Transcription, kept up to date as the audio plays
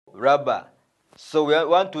rubber. So we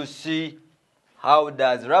want to see how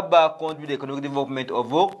does rubber contribute to the economic development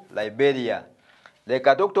of Liberia. Like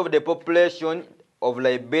I talked of the population of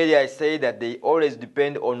Liberia, I say that they always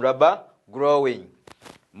depend on rubber growing.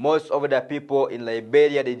 Most of the people in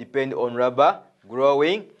Liberia, they depend on rubber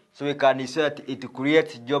growing. So we can say that it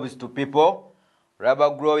creates jobs to people.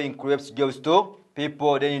 Rubber growing creates jobs to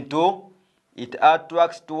people. Then it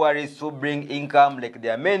attracts tourists who bring income. Like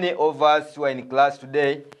there are many of us who are in class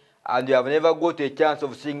today and you have never got a chance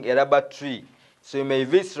of seeing a rubber tree. So you may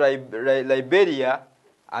visit Liberia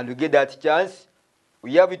and you get that chance.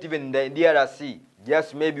 We have it even in the DRC.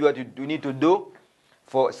 Just maybe what you need to do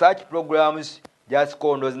for such programs, just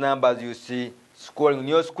call those numbers you see scrolling on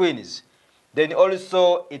your screens. Then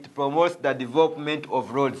also it promotes the development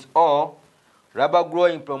of roads, or rubber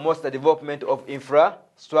growing promotes the development of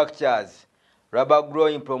infrastructures. Rubber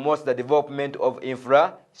growing promotes the development of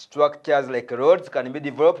infrastructures, like roads can be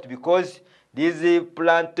developed because these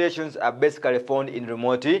plantations are basically found in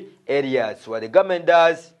remote areas. So what the government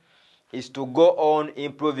does is to go on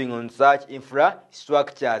improving on such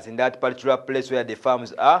infrastructures in that particular place where the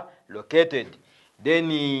farms are located.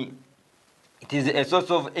 Then it is a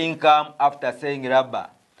source of income after selling rubber.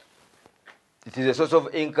 It is a source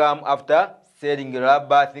of income after selling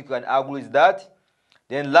rubber. I think you can agree with that.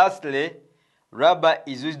 Then lastly, rubber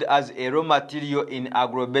is used as a raw material in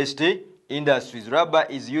agro-based industries. Rubber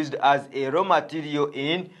is used as a raw material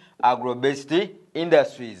in agro-based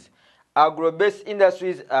industries. Agro-based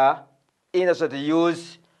industries are industries that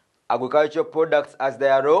use agricultural products as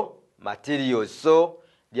their raw materials. So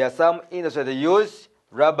there are some industries that use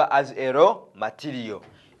rubber as a raw material.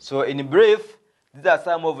 So in brief, these are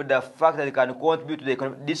some of the factors that can contribute to the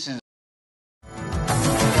economy. This is